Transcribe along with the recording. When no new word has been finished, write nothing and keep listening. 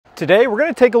Today we're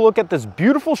going to take a look at this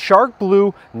beautiful shark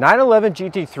blue 911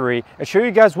 GT3 and show you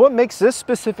guys what makes this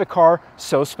specific car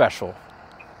so special.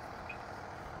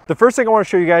 The first thing I want to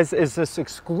show you guys is this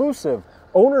exclusive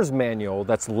owner's manual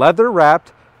that's leather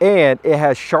wrapped and it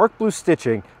has shark blue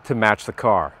stitching to match the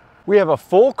car. We have a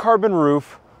full carbon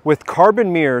roof with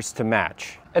carbon mirrors to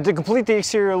match. And to complete the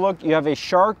exterior look, you have a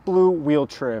shark blue wheel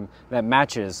trim that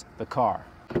matches the car.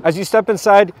 As you step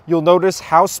inside, you'll notice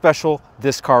how special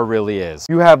this car really is.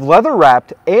 You have leather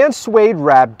wrapped and suede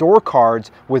wrapped door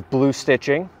cards with blue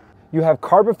stitching. You have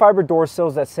carbon fiber door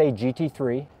sills that say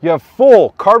GT3. You have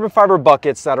full carbon fiber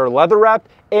buckets that are leather wrapped,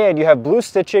 and you have blue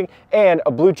stitching and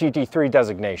a blue GT3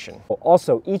 designation.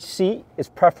 Also, each seat is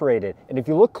perforated, and if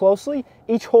you look closely,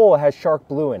 each hole has shark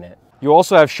blue in it. You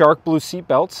also have shark blue seat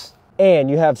belts, and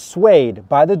you have suede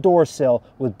by the door sill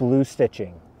with blue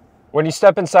stitching. When you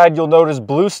step inside, you'll notice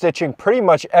blue stitching pretty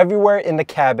much everywhere in the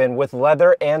cabin with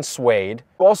leather and suede.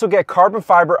 You also get carbon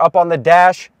fiber up on the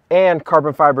dash and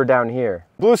carbon fiber down here.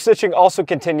 Blue stitching also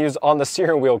continues on the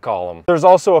steering wheel column. There's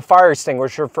also a fire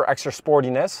extinguisher for extra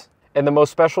sportiness. And the most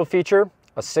special feature,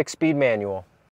 a 6-speed manual.